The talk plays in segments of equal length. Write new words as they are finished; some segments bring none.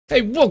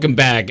Hey, welcome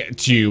back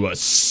to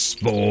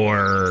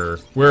Spore.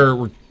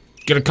 We're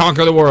gonna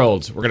conquer the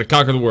world. We're gonna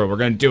conquer the world. We're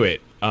gonna do it.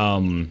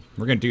 We're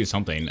gonna do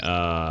something.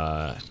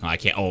 I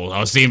can't. Oh, I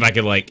was seeing if I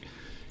could like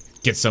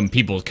get some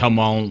people to come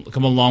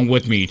along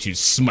with me to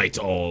smite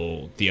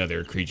all the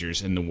other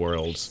creatures in the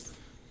world.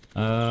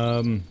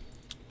 What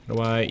do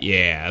I?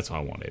 Yeah, that's what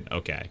I wanted.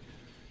 Okay.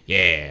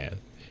 Yeah.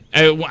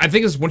 I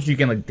think it's once you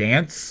can like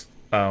dance.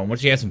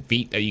 Once you have some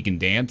feet that you can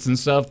dance and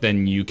stuff,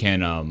 then you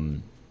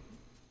can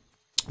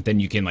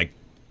like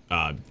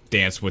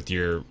dance with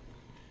your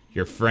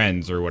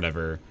friends or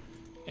whatever,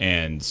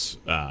 and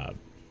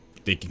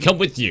they can come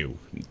with you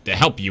to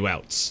help you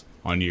out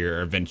on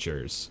your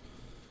adventures.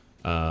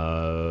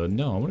 No,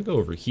 I want to go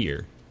over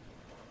here.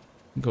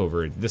 Go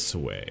over this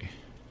way.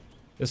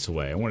 This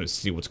way. I want to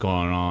see what's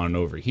going on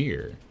over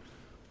here.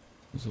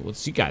 So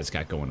what's you guys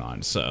got going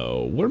on?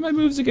 So what are my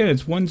moves again?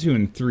 It's 1, 2,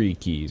 and 3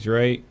 keys,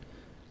 right?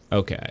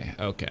 Okay.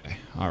 Okay.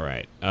 All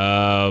right.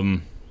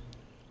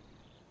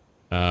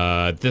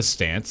 This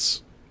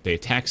stance, the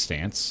attack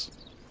stance,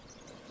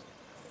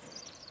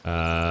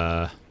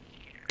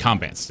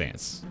 combat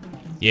stance.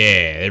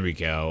 Yeah, there we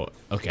go.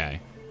 Okay.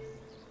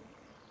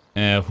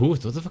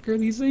 What the fuck are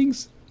these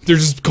things? They're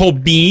just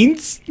called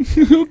beans?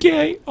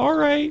 Okay,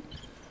 alright.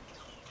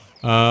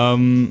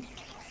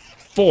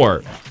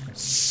 4.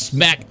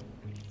 Smack.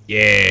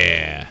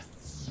 Yeah.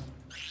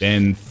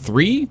 Then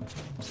 3.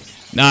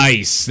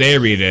 Nice,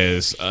 there it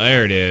is.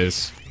 There it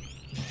is.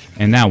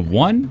 And now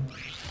 1.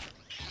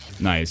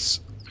 Nice.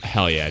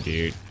 Hell yeah,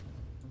 dude.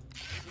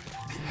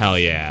 Hell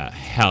yeah.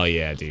 Hell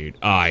yeah, dude.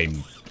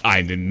 I'm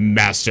the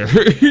master.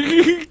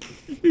 The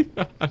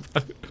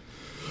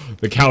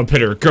cow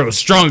pitter grows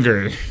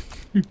stronger.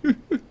 I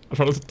don't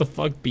know what the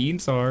fuck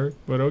beans are,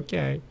 but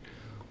okay.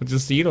 We'll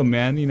just eat them,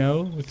 man, you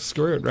know?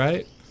 Screw it,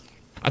 right?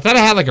 I thought I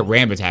had like a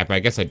ram attack, but I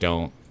guess I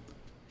don't.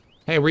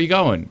 Hey, where you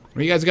going?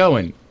 Where you guys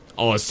going?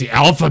 Oh, it's the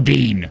alpha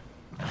bean.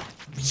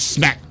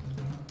 Smack.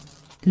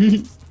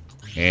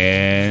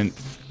 And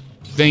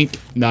think.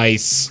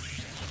 Nice.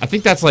 I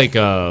think that's like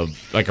a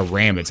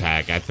ram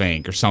attack, I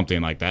think, or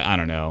something like that. I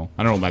don't know.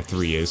 I don't know what my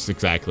 3 is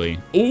exactly.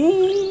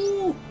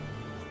 Ooh!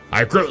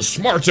 I grow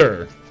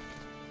smarter.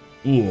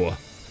 Ooh.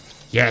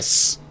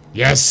 Yes.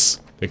 Yes.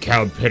 The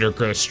cow pitter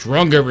grows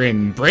stronger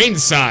in brain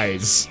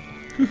size.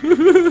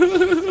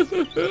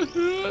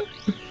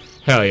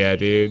 Hell yeah,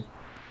 dude.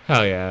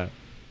 Hell yeah.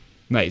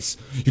 Nice.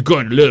 You're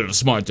going a little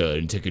smarter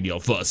and taking your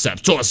first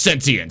steps towards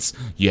sentience.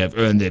 You have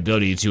earned the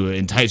ability to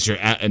entice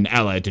an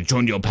ally to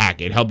join your pack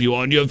and help you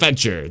on your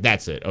adventure.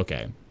 That's it.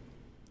 Okay.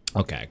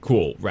 Okay.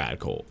 Cool.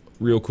 Radical.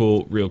 Real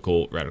cool. Real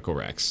cool. Radical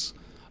Rex.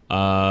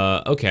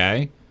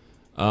 Okay.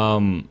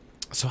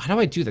 So how do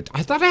I do that?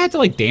 I thought I had to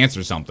like dance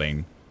or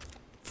something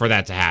for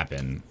that to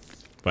happen,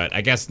 but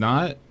I guess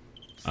not.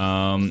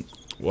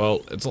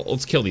 Well,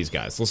 let's kill these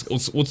guys.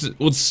 Let's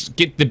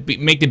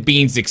make the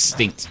beans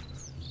extinct.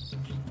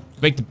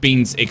 Make the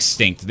beans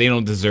extinct. They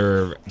don't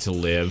deserve to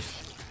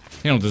live.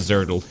 They don't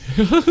deserve to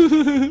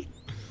live.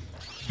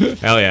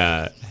 Hell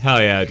yeah.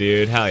 Hell yeah,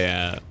 dude. Hell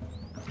yeah.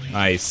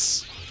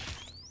 Nice.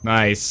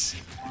 Nice.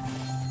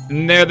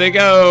 And there they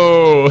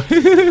go.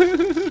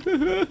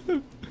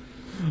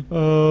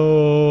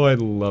 Oh, I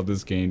love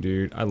this game,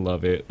 dude. I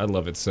love it. I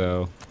love it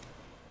so.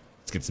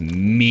 Let's get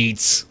some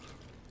meats.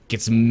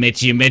 Get some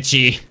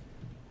Mechi.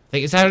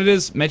 Is that what it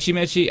is?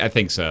 Mechi? I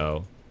think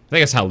so. I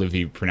think that's how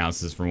Luffy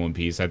pronounces from One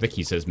Piece. I think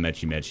he says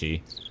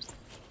Mechi.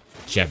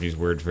 Japanese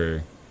word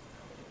for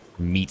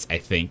meat, I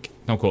think.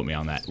 Don't quote me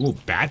on that. Ooh,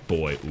 Bat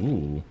Boy.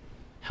 Ooh.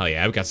 Hell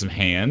yeah, I've got some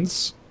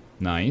hands.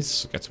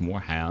 Nice. Got some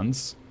more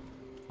hands.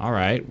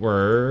 Alright,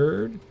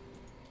 word.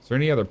 Is there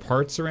any other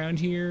parts around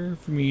here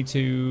for me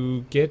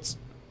to get?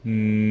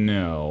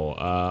 No.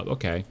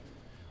 Okay.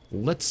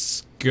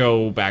 Let's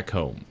go back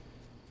home.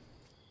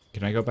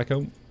 Can I go back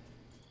home?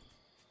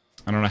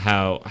 I don't know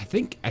how. I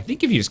think if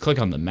you just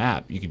click on the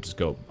map, you can just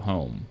go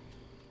home.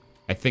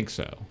 I think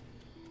so.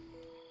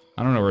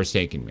 I don't know where it's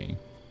taking me.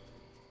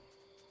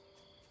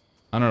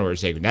 I don't know where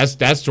it's taking me.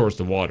 That's towards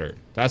the water.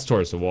 That's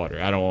towards the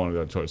water. I don't want to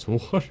go towards the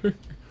water.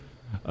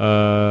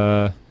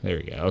 There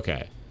we go.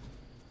 Okay.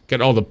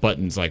 Got all the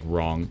buttons like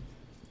wrong.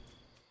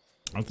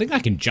 I don't think I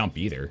can jump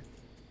either. I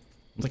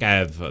don't think I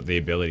have the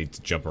ability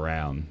to jump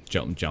around.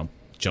 Jump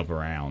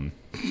around.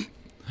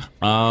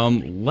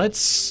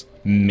 Let's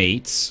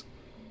mate.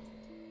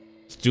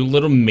 Do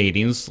little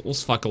matings.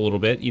 Let's fuck a little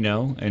bit, you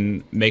know,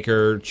 and make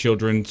our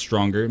children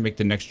stronger, make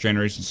the next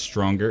generation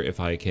stronger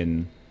if I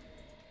can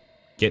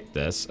get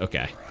this.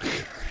 Okay.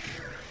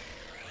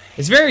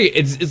 It's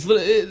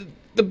hitting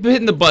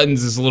the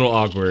buttons is a little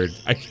awkward.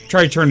 I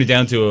tried to turn it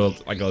down to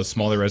a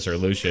smaller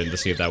resolution to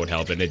see if that would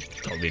help, and it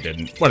totally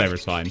didn't. Whatever,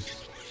 it's fine.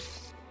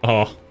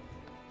 Oh.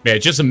 Man,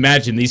 just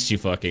imagine these two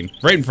fucking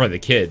right in front of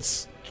the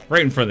kids.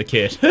 Right in front of the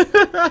kid.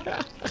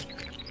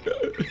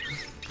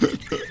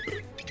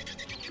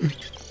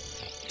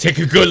 Take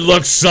a good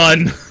look,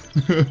 son.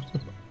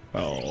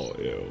 Oh,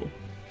 ew.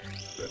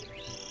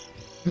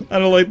 I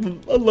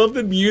love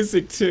the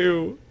music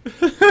too.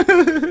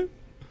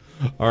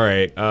 All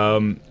right.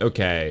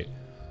 Okay.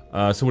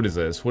 So what is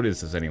this? What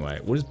is this anyway?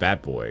 What is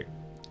Bat Boy?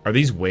 Are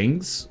these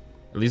wings?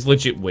 Are these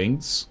legit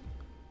wings?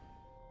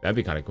 That'd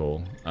be kind of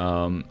cool.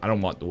 I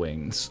don't want the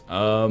wings.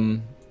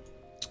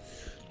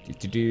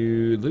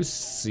 Let's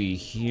see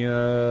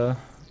here.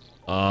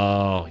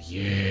 Oh,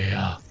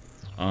 yeah.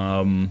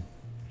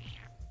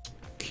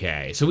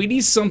 Okay, so we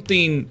need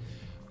something.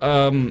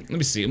 Let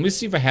me see. Let me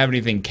see if I have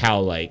anything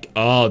cow-like.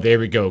 Oh, there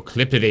we go.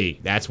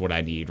 Clippity. That's what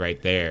I need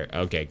right there.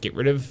 Okay, get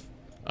rid of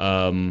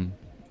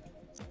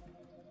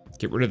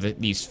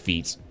these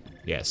feet.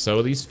 Yeah,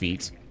 so these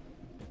feet.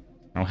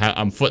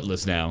 I'm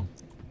footless now.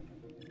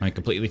 I'm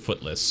completely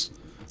footless.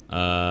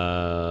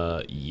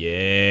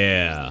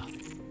 Yeah.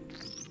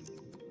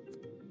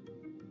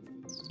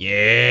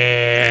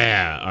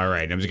 Yeah. All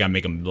right, I'm just gonna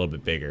make them a little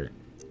bit bigger.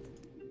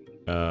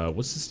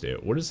 What's this do?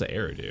 What does the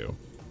arrow do?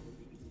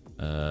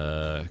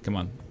 Come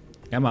on.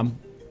 Come on.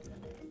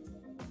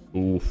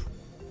 Oof.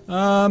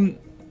 No,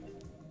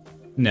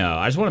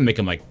 I just want to make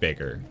them, like,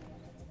 bigger.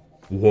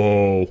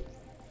 Whoa.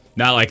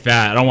 Not like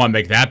that. I don't want to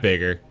make that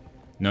bigger.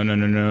 No, no,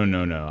 no, no,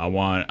 no, no. I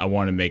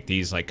want to make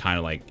these, like, kind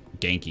of, like,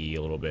 ganky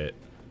a little bit.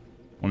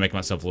 I want to make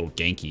myself a little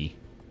ganky.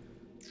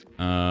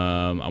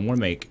 I want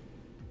to make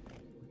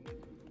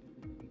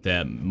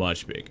them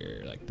much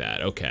bigger, like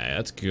that. Okay,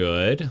 that's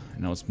good.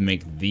 Now let's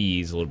make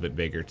these a little bit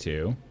bigger,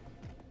 too.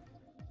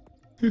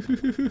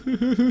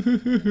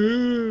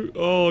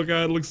 Oh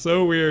god, it looks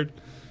so weird.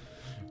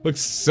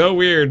 Looks so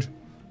weird.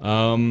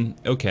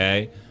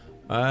 Okay.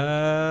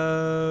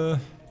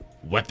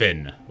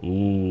 Weapon.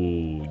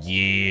 Ooh,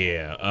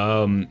 yeah.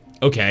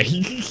 Okay.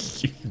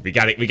 we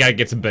gotta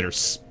get some better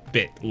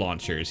spit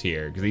launchers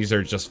here, because these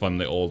are just from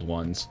the old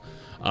ones.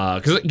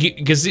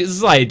 Because this is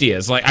the idea.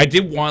 It's like I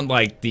did want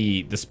like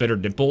the spitter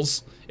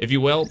nipples, if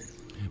you will,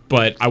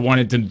 but I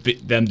wanted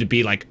them to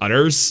be like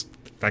udders,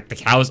 like the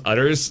cow's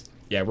udders.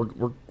 Yeah,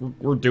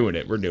 we're doing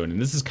it. We're doing it.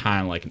 This is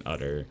kind of like an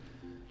udder.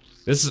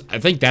 I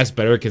think that's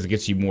better because it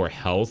gets you more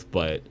health,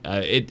 but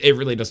it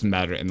really doesn't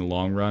matter in the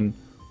long run.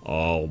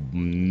 Oh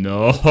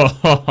no!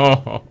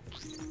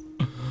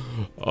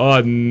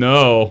 Oh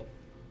no!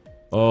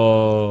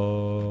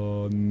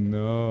 Oh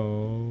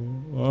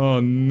no! Oh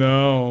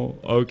no!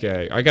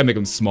 Okay, I gotta make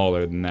them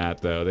smaller than that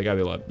though. They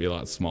gotta be a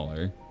lot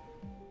smaller.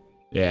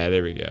 Yeah,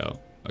 there we go.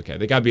 Okay,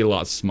 they gotta be a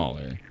lot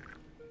smaller.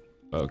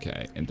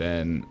 Okay, and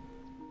then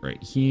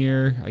right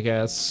here, I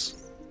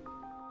guess.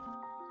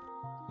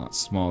 A lot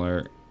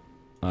smaller.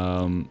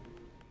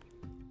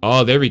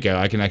 Oh, there we go.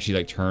 I can actually,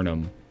 like, turn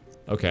them.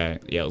 Okay,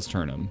 yeah, let's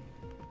turn them.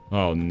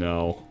 Oh,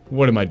 no.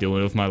 What am I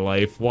doing with my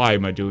life? Why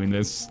am I doing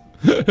this?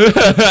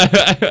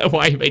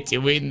 Why am I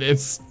doing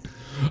this?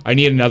 I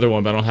need another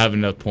one, but I don't have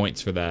enough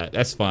points for that.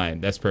 That's fine.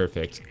 That's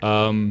perfect.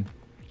 Let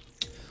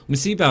me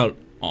see about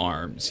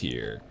arms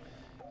here.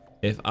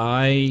 If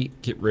I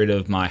get rid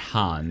of my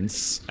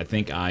hands, I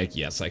think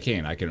yes, I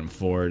can. I can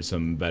afford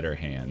some better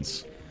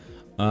hands.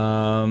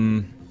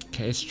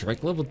 Okay,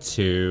 strike level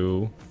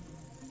 2.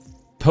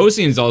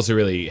 Posing is also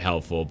really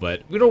helpful,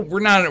 but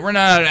we're not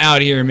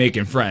out here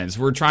making friends.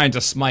 We're trying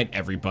to smite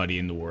everybody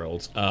in the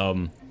world.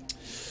 Wow,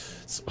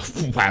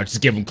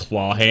 just give them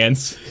claw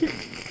hands.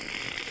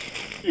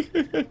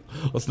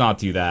 Let's not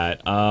do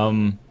that.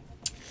 I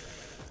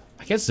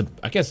guess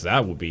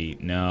that would be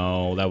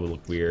no, that would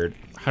look weird.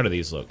 How do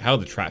these look? How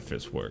do the trap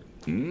fits work?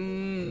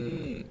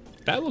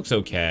 That looks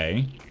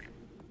okay.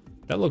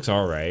 That looks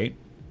all right.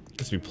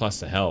 Gets me plus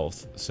the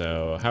health.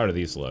 So how do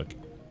these look?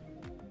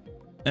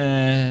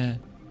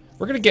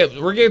 We're gonna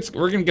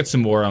get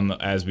some more on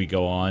as we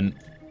go on.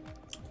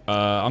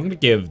 I'm gonna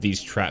give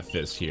these trap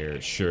fists here.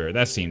 Sure,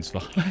 that seems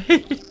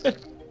fine.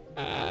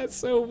 It's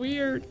so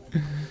weird.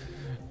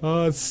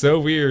 Oh, it's so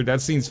weird.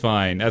 That seems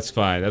fine. That's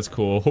fine. That's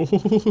cool.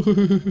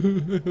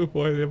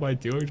 What am I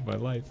doing to my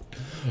life?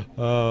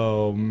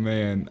 Oh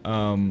man.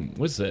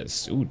 What's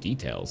this? Ooh,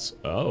 details.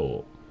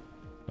 Oh.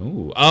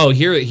 Ooh. Oh,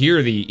 here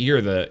are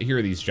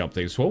these jump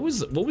things. What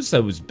was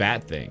those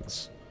bat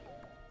things?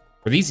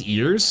 Are these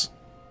ears?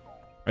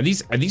 Are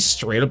these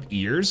straight up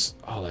ears?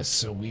 Oh, that's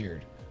so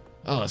weird.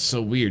 Oh, that's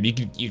so weird.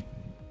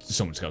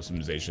 So much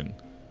customization.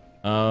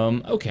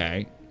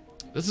 Okay.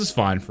 This is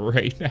fine for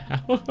right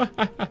now.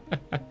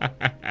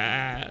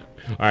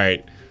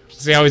 Alright.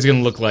 See how he's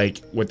gonna look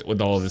like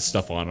with all this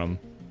stuff on him.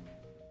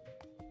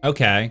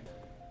 Okay.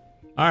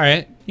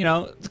 Alright. You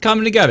know, it's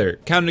coming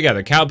together. Coming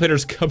together. Cow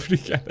pitters coming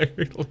together.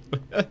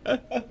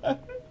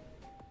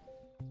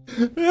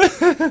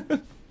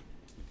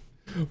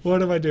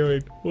 What am I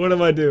doing? What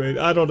am I doing?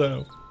 I don't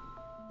know.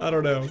 I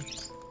don't know.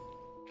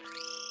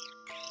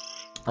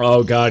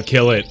 Oh god,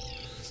 kill it.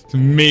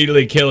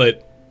 Immediately kill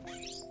it.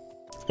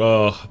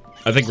 Oh,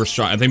 I think we're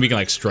strong. I think we can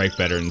like strike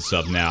better and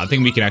stuff now. I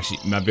think we can actually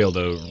might be able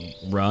to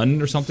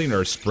run or something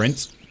or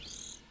sprint.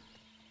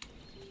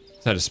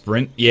 Is that a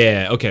sprint?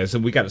 Yeah, okay, so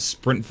we got a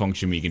sprint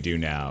function we can do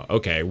now.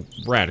 Okay,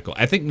 radical.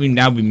 I think we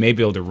may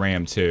be able to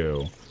ram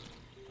too.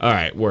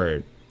 Alright,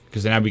 word.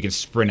 Because now we can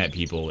sprint at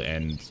people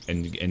and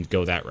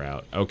go that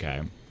route.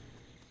 Okay.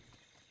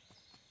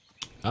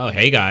 Oh,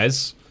 hey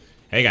guys.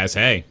 Hey guys,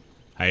 hey.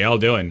 How y'all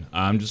doing?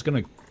 I'm just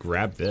gonna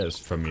grab this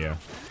from you.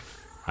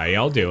 How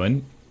y'all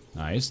doing?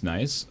 Nice,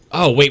 nice.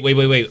 Oh, wait.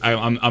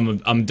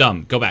 I'm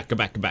dumb. Go back.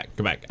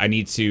 I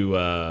need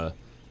to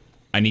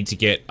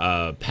get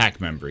a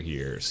pack member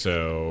here.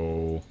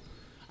 So,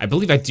 I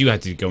believe I do have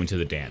to go into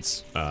the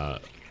dance,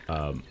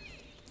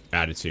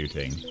 attitude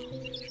thing.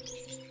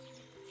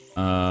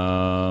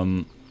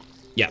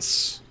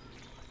 Yes.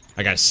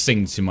 I gotta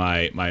sing to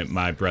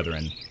my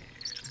brethren.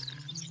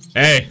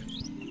 Hey,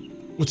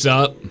 what's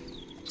up?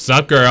 What's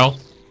up, girl?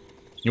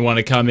 You want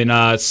to come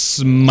and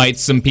smite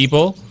some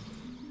people?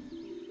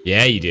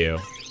 Yeah, you do.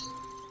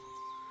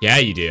 Yeah,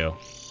 you do.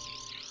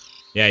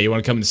 Yeah, you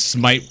want to come and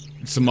smite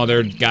some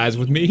other guys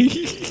with me?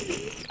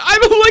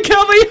 I'm like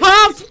how they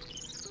hop.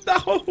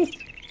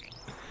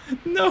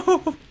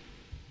 No.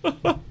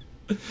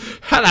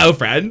 Hello,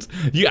 friend.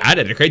 You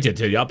added a creature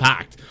to your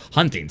pact.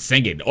 Hunting,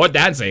 singing, or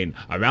dancing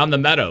around the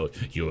meadow.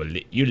 You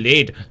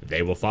lead,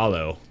 they will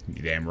follow.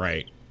 You damn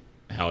right.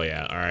 Hell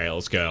yeah. All right,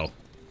 let's go.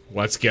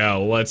 Let's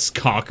go. Let's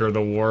conquer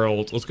the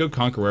world. Let's go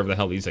conquer wherever the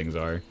hell these things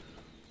are.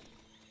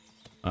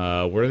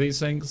 What are these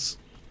things?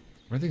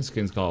 What are these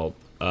things called?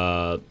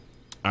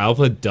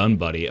 Alpha Dun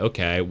Buddy.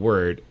 Okay,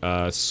 word.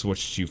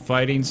 Switch to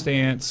fighting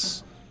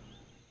stance.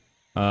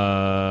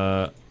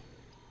 Okay.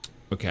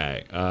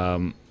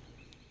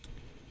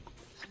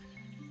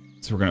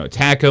 So we're gonna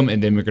attack them,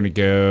 and then we're gonna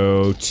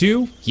go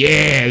to...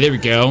 Yeah, there we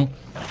go.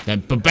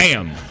 Then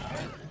ba-bam.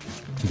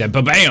 Then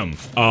ba-bam.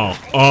 Oh,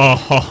 ho,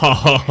 ho,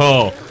 ho,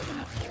 ho.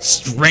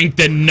 Strength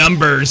in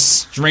numbers.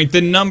 Strength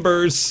in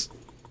numbers.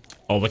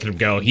 Oh, look at him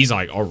go. He's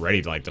like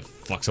already like to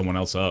fuck someone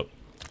else up.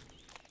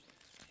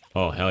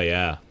 Oh, hell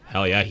yeah.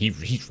 Hell yeah,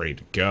 he's ready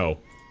to go.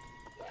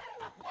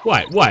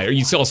 What? Are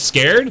you all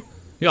scared?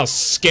 You all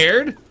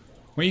scared?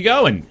 Where you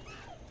going?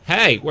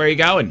 Hey, where are you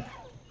going?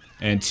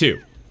 And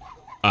 2.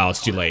 Oh,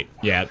 it's too late.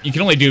 Yeah, you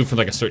can only do it for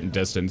like a certain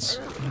distance.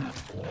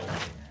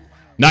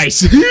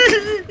 Nice.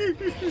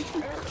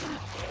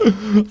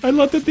 I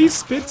love that these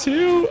spit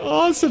too.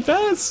 Oh, it's the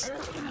best.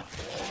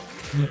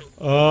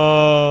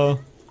 Oh,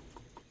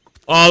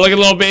 look at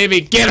little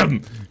baby. Get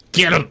him.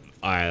 Get him.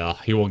 Alright,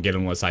 he won't get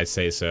him unless I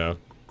say so.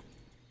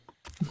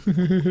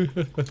 Alright,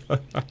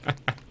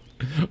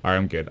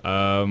 I'm good.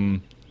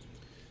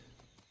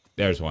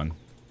 There's one.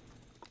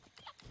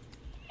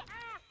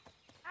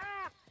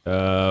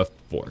 4.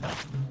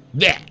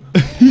 Yeah.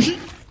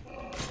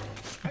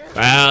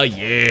 Well,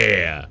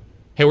 yeah.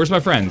 Hey, where's my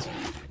friend?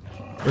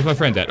 Where's my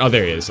friend at? Oh,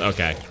 there he is.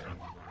 Okay.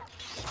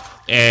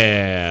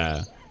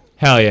 Yeah.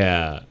 Hell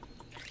yeah.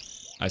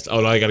 Nice.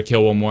 Oh, I gotta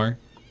kill one more?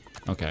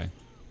 Okay.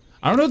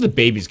 I don't know if the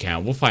babies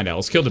count. We'll find out.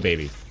 Let's kill the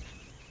baby.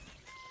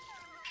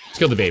 Let's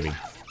kill the baby.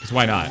 Because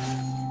why not?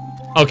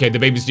 Okay, the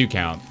babies do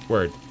count.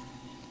 Word.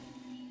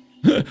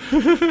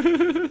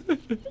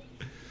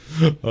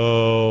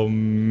 Oh,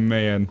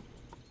 man.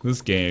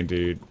 This game,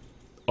 dude.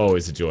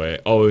 Always a joy.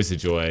 Always a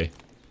joy.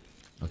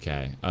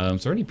 Okay.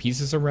 Is there any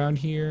pieces around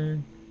here?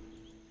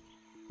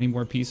 Any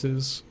more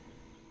pieces?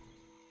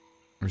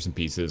 There's some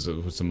pieces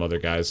with some other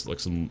guys.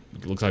 Looks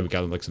like we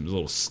got like some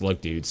little slug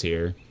dudes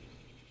here.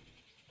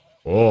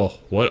 Oh,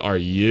 what are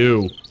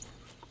you?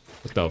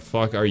 What the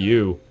fuck are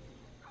you?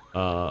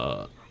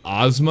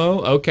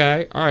 Osmo?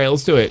 Okay. Alright,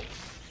 let's do it.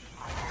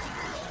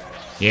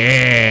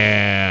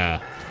 Yeah!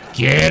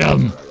 Get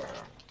him!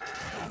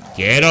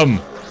 Get him!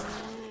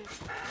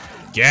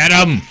 Get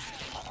him!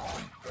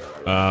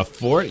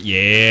 4?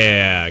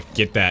 Yeah!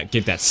 Get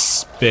that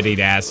spitting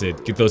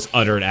acid. Get those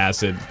uttered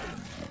acid.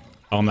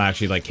 I'm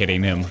actually like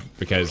hitting him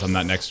because I'm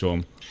not next to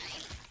him.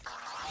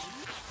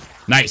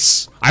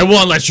 Nice! I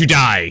won't let you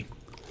die!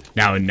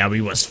 Now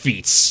we must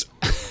feats.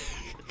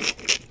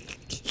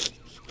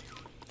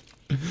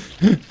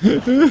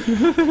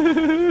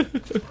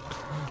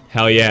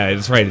 Hell yeah,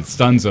 that's right, it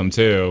stuns him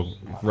too.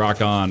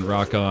 Rock on,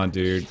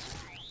 dude.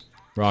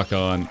 Rock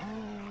on.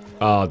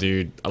 Oh,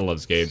 dude, I love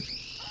this game.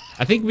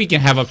 I think we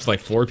can have up to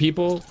like 4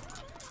 people.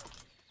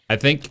 I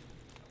think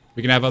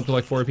we can have up to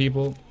like 4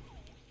 people.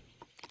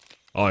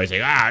 Oh, he's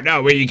like, ah,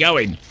 no, where are you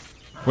going?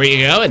 Where are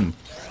you going?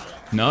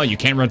 No, you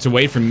can't run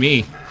away from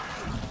me.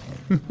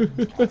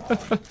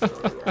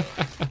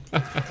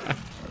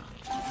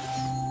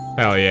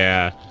 Hell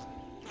yeah.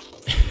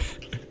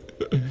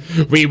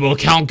 We will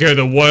conquer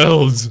the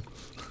world.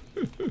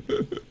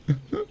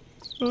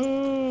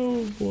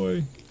 Oh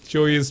boy.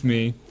 Joyous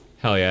me.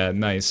 Hell yeah,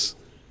 nice.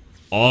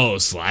 Oh,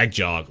 slag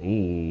jog.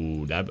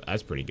 Ooh,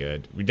 that's pretty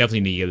good. We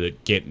definitely need to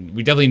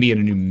need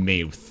a new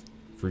mouth.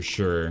 For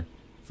sure.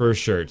 For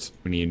sure,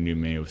 we need a new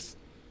mouth.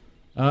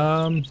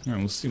 Alright,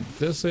 we'll see what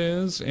this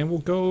is, and we'll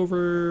go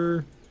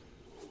over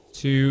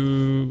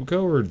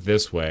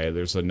this way.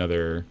 There's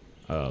another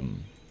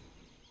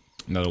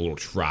little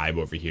tribe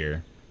over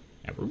here.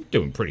 Yeah, we're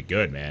doing pretty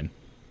good, man.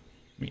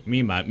 Me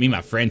and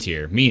my friend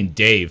here. Me and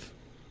Dave.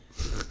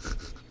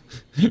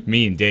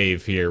 Me and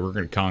Dave here. We're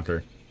gonna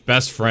conquer.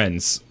 Best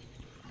friends.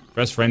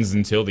 Best friends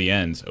until the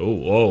end. Oh,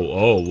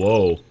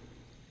 whoa.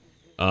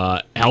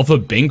 Alpha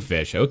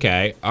Bingfish.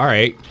 Okay.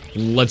 Alright.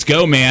 Let's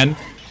go, man.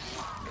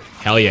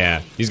 Hell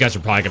yeah. These guys are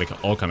probably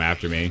gonna all come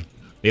after me.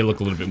 They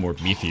look a little bit more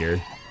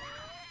beefier.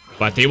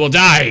 But they will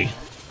die!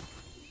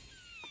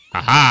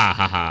 Ha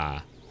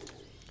ha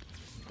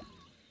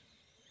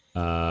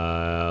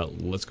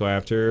let's go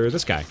after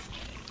this guy.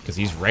 Because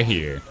he's right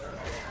here.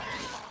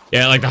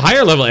 Yeah, like the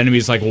higher level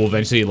enemies like will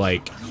eventually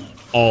like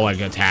all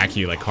like attack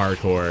you like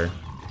hardcore.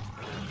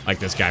 Like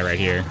this guy right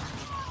here.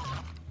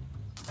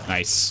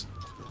 Nice.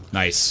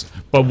 Nice.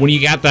 But when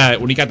you got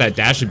that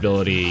dash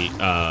ability,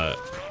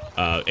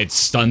 it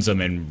stuns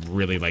them and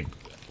really like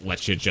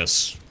lets you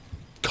just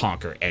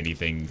conquer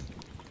anything.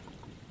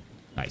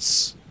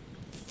 Nice.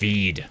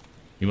 Feed.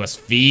 You must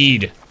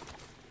feed.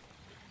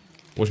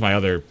 Wish my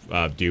other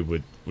dude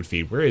would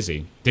feed. Where is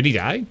he? Did he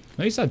die?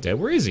 No, he's not dead.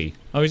 Where is he?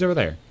 Oh, he's over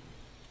there.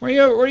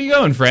 Where are you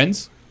going,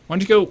 friends? Why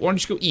don't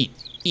you go eat?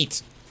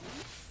 Eat.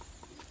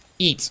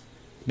 Eat.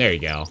 There you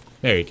go.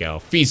 There you go.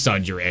 Feast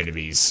on your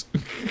enemies.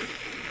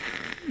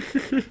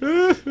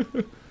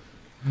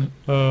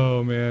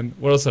 Oh man.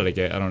 What else did I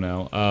get? I don't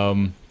know.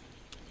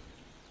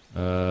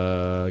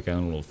 Got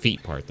a little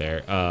feet part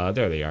there.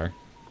 There they are.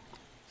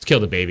 Let's kill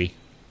the baby.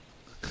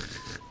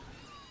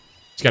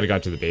 Just gotta go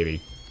to the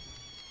baby.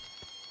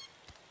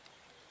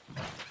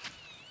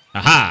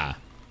 Aha!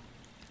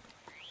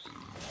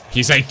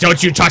 He's like,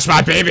 don't you touch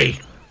my baby!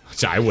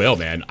 So I will,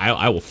 man.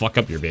 I will fuck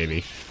up your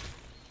baby.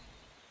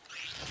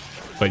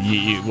 But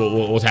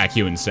we'll attack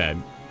you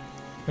instead.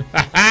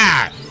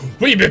 Ha!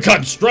 We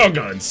become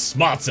stronger and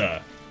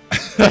smarter.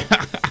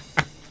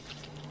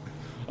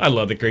 I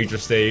love the creature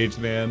stage,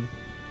 man.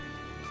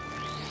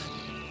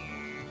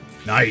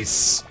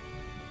 Nice.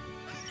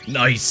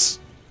 Nice.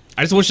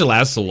 I just wish it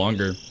lasted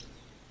longer.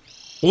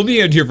 We'll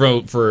be out here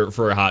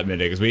for a hot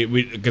minute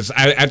because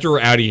after we're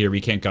out of here, we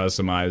can't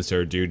customize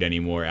our dude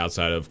anymore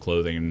outside of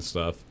clothing and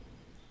stuff.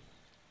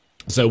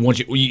 So once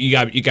you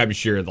gotta be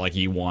sure that, like,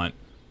 you want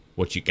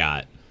what you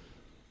got.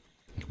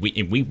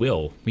 We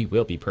will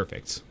be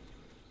perfect.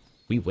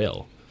 We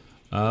will.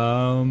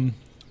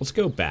 Let's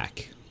go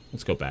back.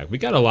 Let's go back. We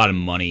got a lot of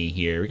money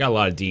here. We got a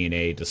lot of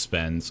DNA to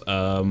spend.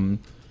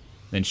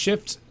 Then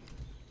shift.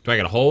 Do I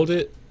gotta hold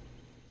it?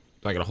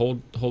 Do I gotta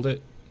hold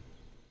it?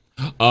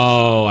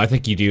 Oh, I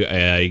think you do.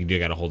 You do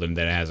gotta hold him.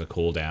 Then it has a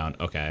cooldown.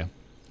 Okay, all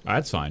right,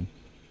 that's fine.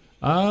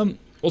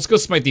 Let's go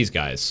smite these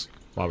guys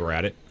while we're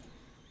at it.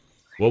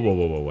 Whoa, whoa,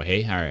 whoa, whoa, whoa.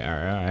 Hey, all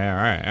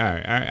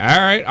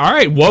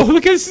right. Whoa,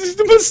 look at this,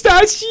 the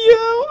mustachio.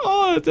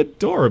 Oh, it's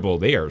adorable.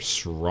 They are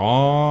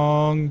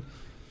strong.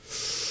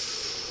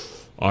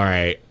 All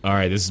right.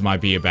 This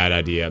might be a bad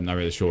idea. I'm not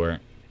really sure.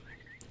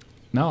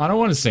 No, I don't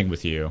want to sing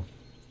with you.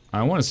 I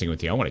don't want to sing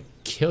with you. I want to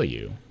kill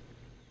you.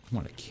 I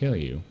want to kill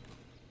you.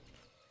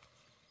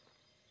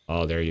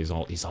 Oh, there he is.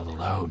 He's all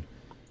alone.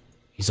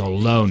 He's all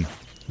alone.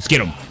 Let's get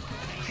him.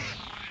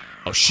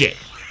 Oh shit.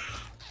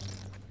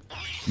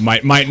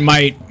 Might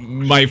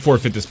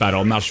forfeit this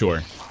battle. I'm not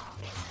sure.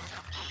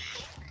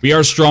 We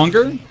are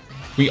stronger.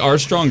 We are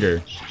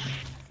stronger.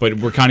 But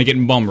we're kind of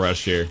getting bum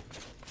rushed here.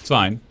 It's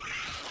fine.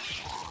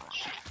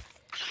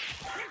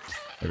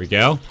 There we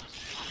go.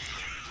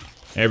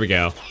 There we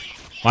go.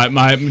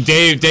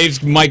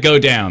 Dave's might go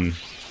down,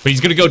 but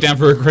he's gonna go down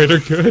for a greater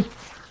good.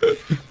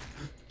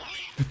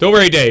 Don't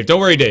worry, Dave. Don't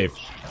worry, Dave.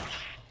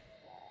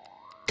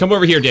 Come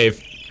over here, Dave.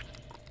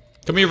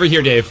 Come over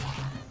here, Dave.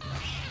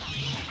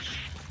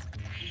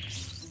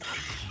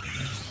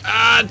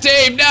 Ah,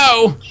 Dave,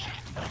 no!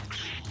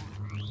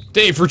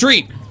 Dave,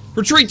 retreat!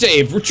 Retreat,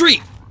 Dave!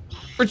 Retreat!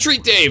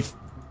 Retreat, Dave!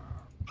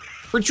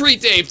 Retreat,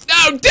 Dave!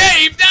 No,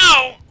 Dave,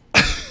 no!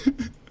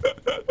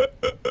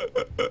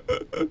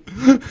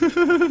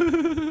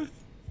 Oh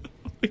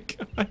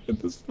my god,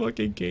 this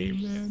fucking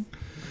game, man.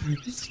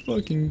 This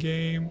fucking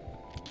game.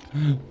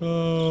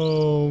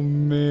 Oh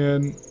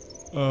man.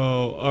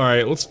 Oh,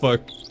 alright, let's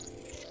fuck.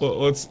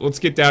 Let's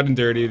get down and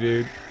dirty,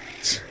 dude.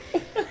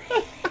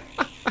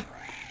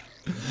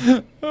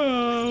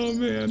 Oh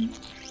man.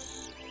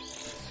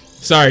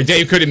 Sorry,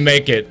 Dave couldn't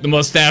make it. The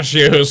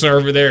mustachios are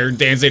over there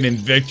dancing in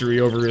victory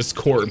over his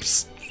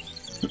corpse.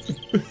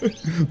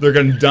 They're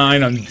gonna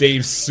dine on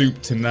Dave's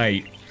soup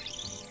tonight.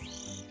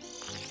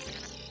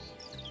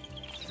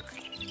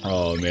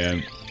 Oh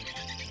man.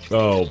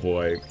 Oh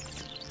boy.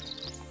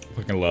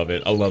 Fucking love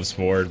it. I love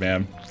Spore,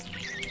 man.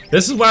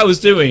 This is what I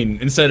was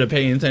doing instead of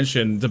paying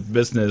attention to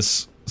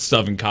business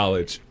stuff in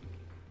college.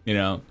 You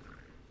know?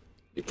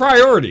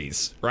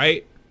 Priorities,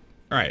 right?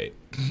 Right.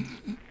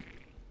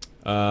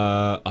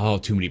 Oh,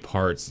 too many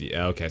parts.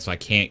 Yeah, okay, so I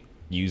can't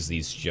use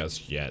these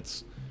just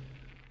yet.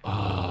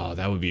 Oh,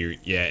 that would be,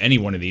 yeah, any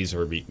one of these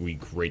would be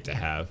great to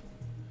have.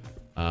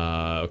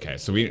 Okay,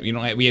 so we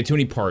have too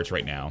many parts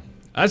right now.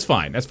 That's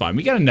fine, that's fine.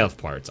 We got enough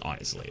parts,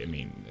 honestly. I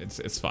mean,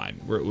 it's fine.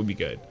 We'll be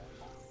good.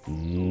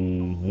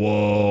 Ooh,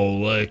 whoa,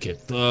 look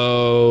at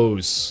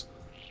those.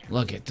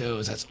 Look at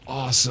those, that's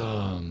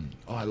awesome.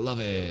 Oh, I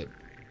love it.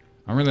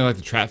 I don't really like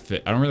the trap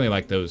fit. I don't really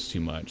like those too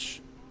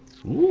much.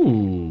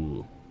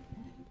 Ooh.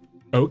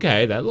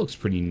 Okay, that looks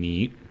pretty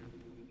neat.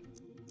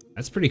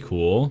 That's pretty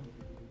cool.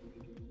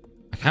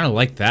 I kind of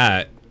like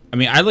that. I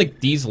mean, I like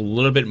these a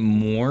little bit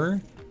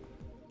more.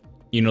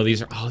 You know,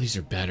 these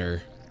are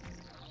better.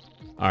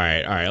 All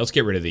right, let's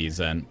get rid of these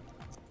then.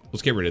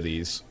 Let's get rid of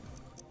these.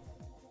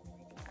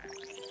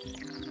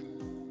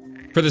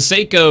 For the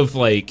sake of,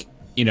 like,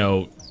 you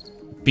know,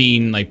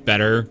 being, like,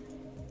 better,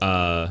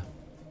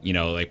 you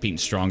know, like, being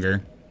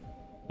stronger.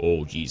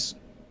 Oh, jeez.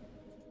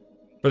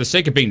 For the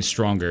sake of being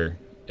stronger,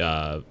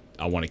 I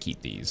want to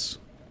keep these.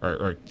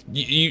 Or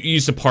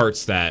use the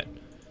parts that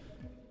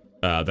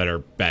are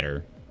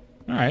better.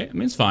 Alright, I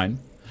mean, it's fine.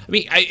 I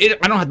mean, I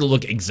don't have to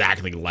look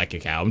exactly like a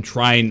cow. I'm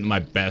trying my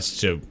best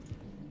to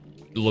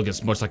look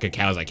as much like a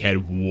cow as I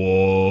can.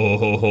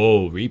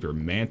 Whoa, Reaper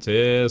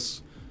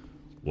Mantis.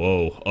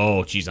 Whoa.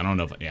 Oh, jeez, I don't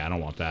know if... Yeah, I don't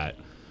want that.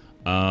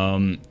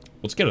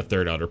 Let's get a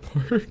third outer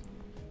part.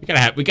 We gotta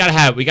have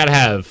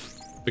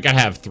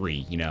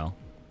 3, you know.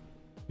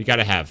 We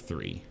gotta have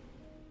 3.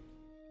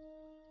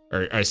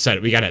 Or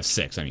we gotta have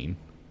 6, I mean.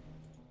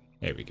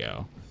 There we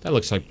go. That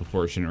looks like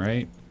proportion,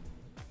 right?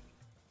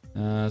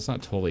 It's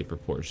not totally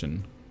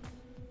proportion.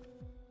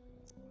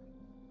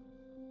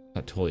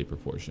 Not totally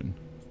proportion.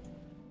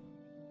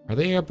 Are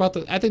they about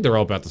the... I think they're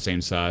all about the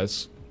same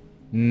size.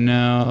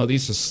 No,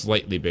 these are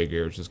slightly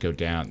bigger. Just go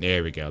down.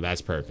 There we go.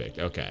 That's perfect.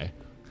 Okay.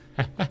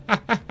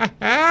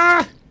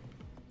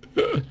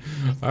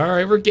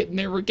 Alright, we're getting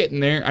there. We're getting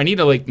there. I need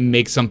to, like,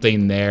 make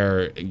something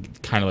there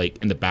kind of,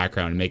 like, in the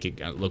background and make it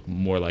look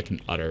more like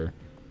an udder.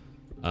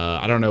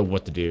 I don't know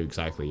what to do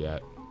exactly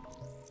yet.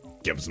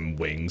 Give it some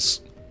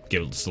wings.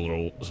 Give it some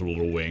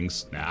little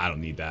wings. Nah, I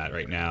don't need that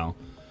right now.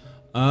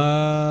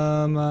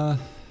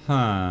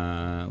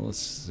 Let's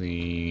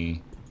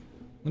see.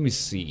 Let me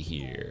see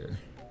here.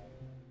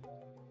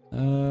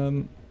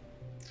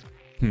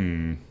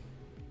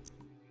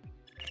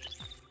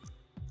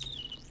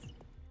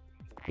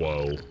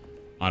 Whoa.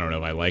 I don't know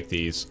if I like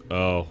these.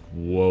 Oh,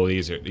 whoa,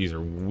 these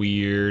are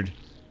weird.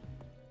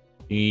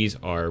 These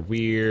are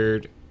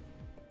weird.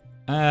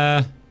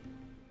 Is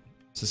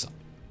this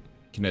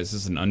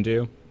an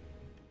undo?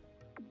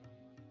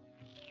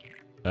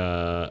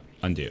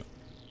 Undo.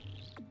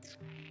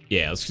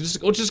 Yeah,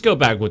 we'll just go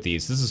back with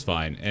these. This is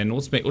fine. And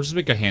we'll just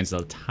make our hands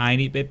a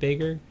tiny bit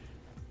bigger.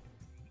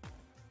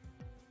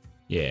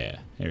 Yeah,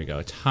 there we go.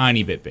 A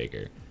tiny bit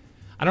bigger.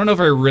 I don't know if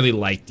I really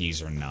like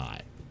these or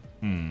not.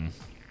 I'm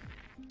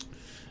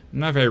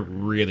not if I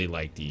really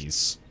like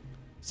these.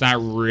 It's not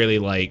really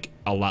like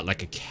a lot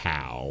like a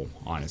cow,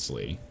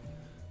 honestly.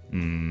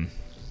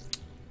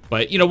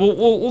 But you know,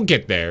 we'll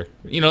get there.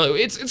 You know,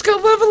 it's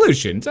called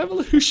evolution. It's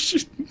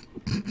evolution.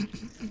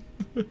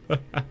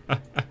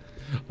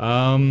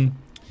 I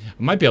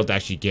might be able to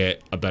actually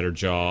get a better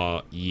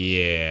jaw.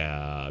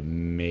 Yeah,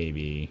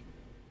 maybe.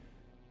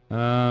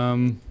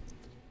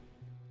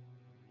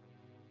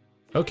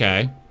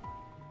 Okay.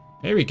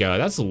 There we go.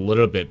 That's a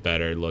little bit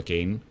better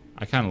looking.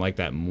 I kind of like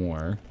that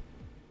more.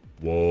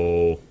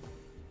 Whoa.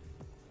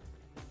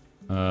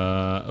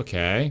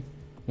 Okay. I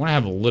want to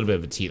have a little bit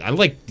of a teeth. I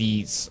like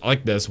these. I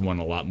like this one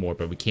a lot more,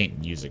 but we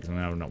can't use it because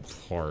I don't have no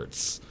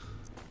parts.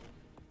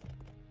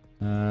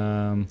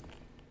 Yeah,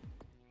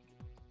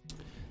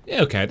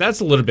 okay. That's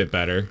a little bit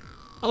better.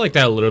 I like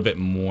that a little bit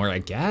more, I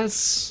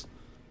guess.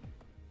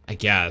 I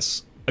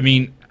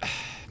mean,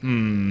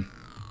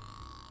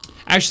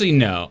 Actually,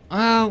 no.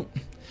 I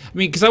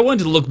mean, because I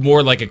wanted to look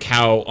more like a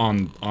cow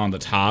on the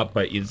top,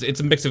 but it's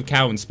a mix of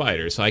cow and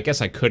spider, so I guess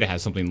I could have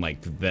had something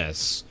like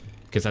this,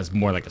 because that's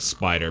more like a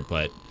spider.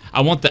 But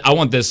I want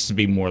this to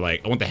be more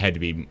like, I want the head to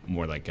be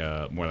more like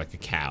a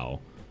cow,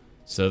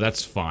 so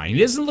that's fine. It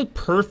doesn't look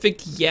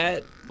perfect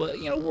yet, but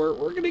you know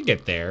we're gonna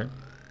get there.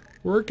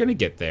 We're gonna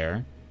get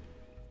there.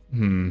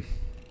 I'm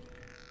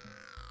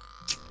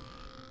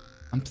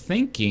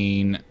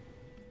thinking.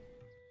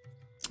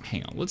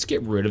 Hang on, let's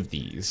get rid of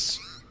these.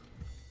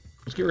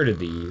 Let's get rid of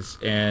these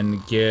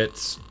and get,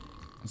 let's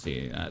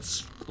see,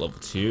 that's level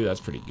 2, that's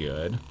pretty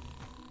good.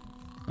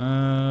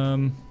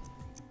 That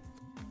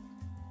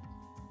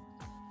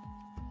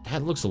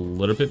looks a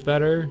little bit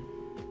better.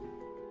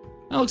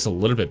 That looks a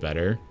little bit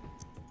better.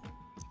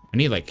 I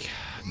need like,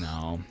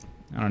 no,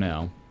 I don't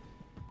know.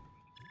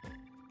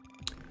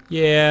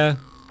 Yeah.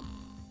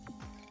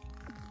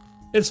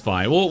 It's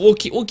fine. We'll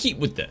keep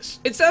with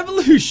this. It's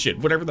evolution.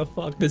 Whatever the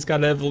fuck this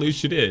kind of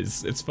evolution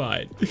is, it's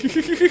fine. I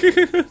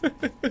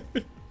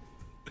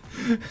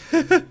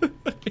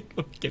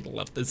fucking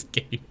love this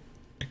game.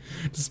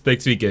 Just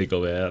makes me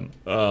giggle, man.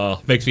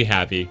 Oh, makes me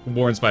happy.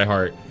 Warms my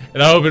heart,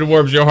 and I hope it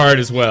warms your heart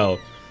as well.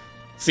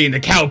 Seeing the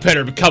cow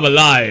petter become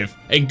alive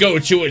and go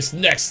to its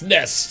next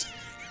nest.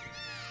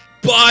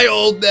 Bye,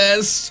 old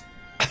nest.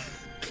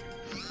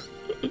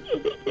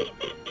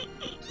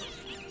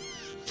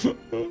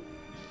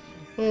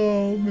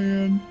 Oh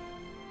man.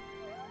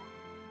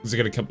 Is it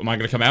gonna come? Am I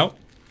gonna come out?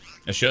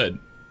 I should.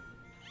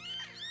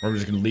 Or am I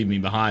just gonna leave me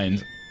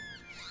behind?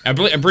 I'm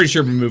pretty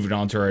sure we're moving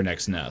on to our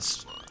next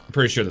nest. I'm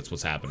pretty sure that's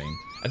what's happening.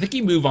 I think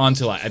you move on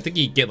to like, I think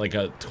you get like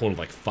a total of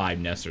like 5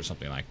 nests or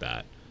something like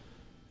that.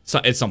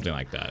 So it's something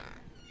like that.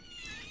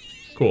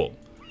 Cool.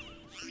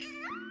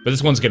 But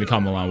this one's gonna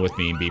come along with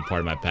me and be part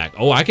of my pack.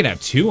 Oh, I can have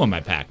 2 on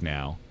my pack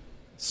now.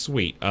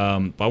 Sweet.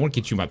 But I want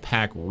to get you my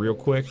pack real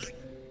quick.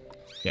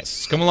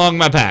 Yes, come along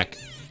my pack.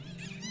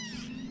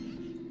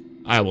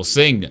 I will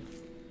sing.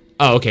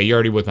 Oh, okay, you're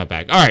already with my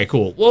pack. Alright,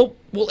 cool. Well,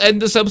 we'll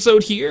end this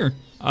episode here.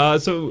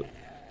 So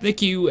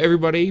thank you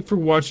everybody for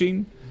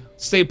watching.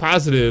 Stay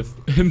positive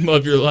and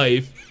love your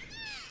life.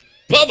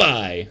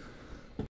 Bye-bye.